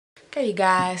Okay, you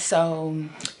guys, so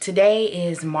today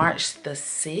is March the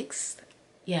 6th.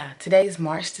 Yeah, today is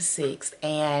March the 6th,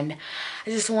 and I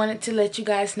just wanted to let you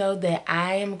guys know that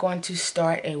I am going to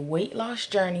start a weight loss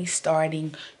journey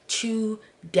starting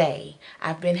today.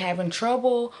 I've been having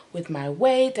trouble with my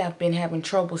weight. I've been having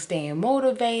trouble staying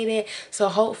motivated. So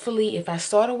hopefully if I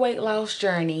start a weight loss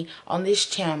journey on this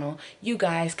channel, you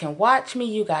guys can watch me.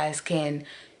 You guys can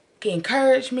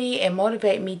encourage me and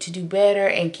motivate me to do better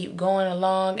and keep going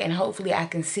along, and hopefully I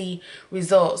can see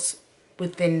results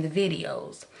within the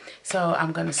videos. So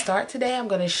I'm going to start today. I'm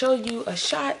going to show you a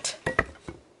shot.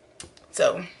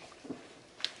 So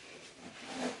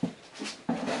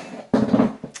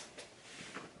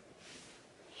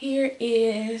here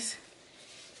is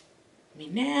me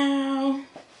now,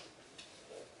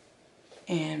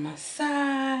 and my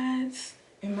sides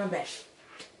and my back.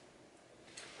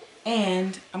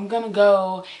 And I'm gonna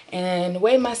go and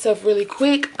weigh myself really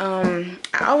quick. I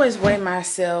always weigh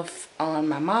myself on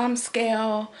my mom's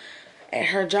scale at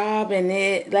her job, and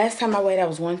last time I weighed I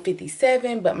was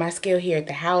 157, but my scale here at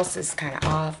the house is kind of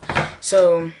off.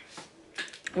 So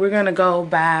we're gonna go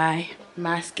by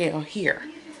my scale here.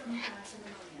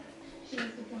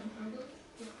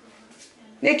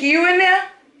 Nikki, you in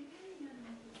there?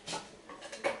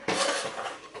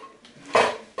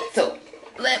 So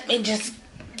let me just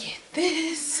get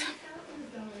this.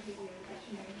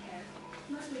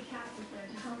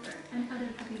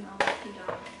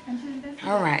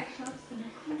 All right,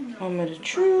 moment of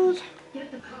truth.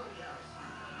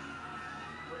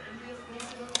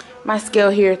 My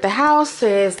scale here at the house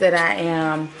says that I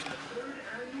am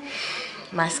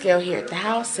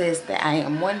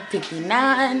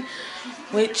 159,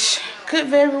 which could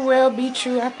very well be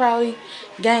true. I probably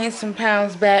gained some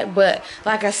pounds back, but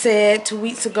like I said 2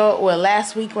 weeks ago, or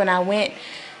last week when I went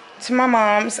to my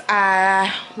mom's,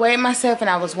 I weighed myself and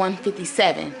I was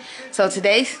 157. So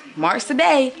today marks the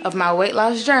day of my weight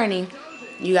loss journey.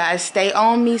 You guys stay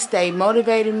on me, stay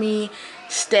motivating me,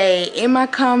 stay in my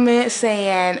comments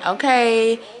saying,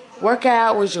 okay,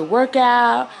 workout, was your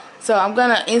workout? So I'm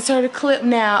gonna insert a clip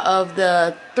now of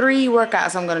the 3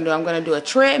 workouts I'm gonna do. I'm gonna do a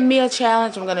treadmill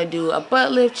challenge, I'm gonna do a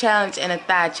butt lift challenge, and a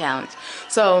thigh challenge.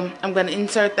 So I'm gonna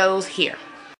insert those here.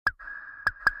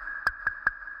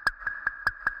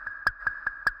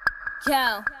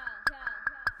 Yo,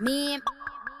 me and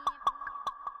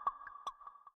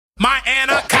my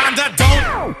anaconda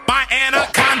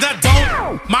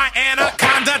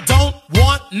don't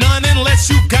want none unless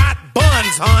you got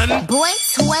buns, hun. boy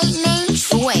toy named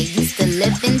Troy used to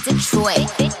live in Detroit.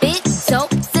 Big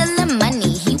dope, selling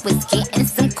money, he was getting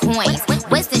some coins.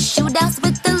 Was in shootouts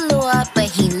with the law, but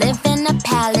he lived in a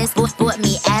palace. Bought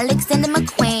me Alexander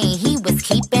McQueen, he was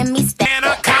keeping me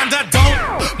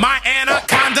My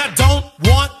anaconda don't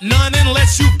want none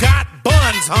unless you got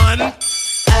buns, hun.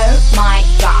 my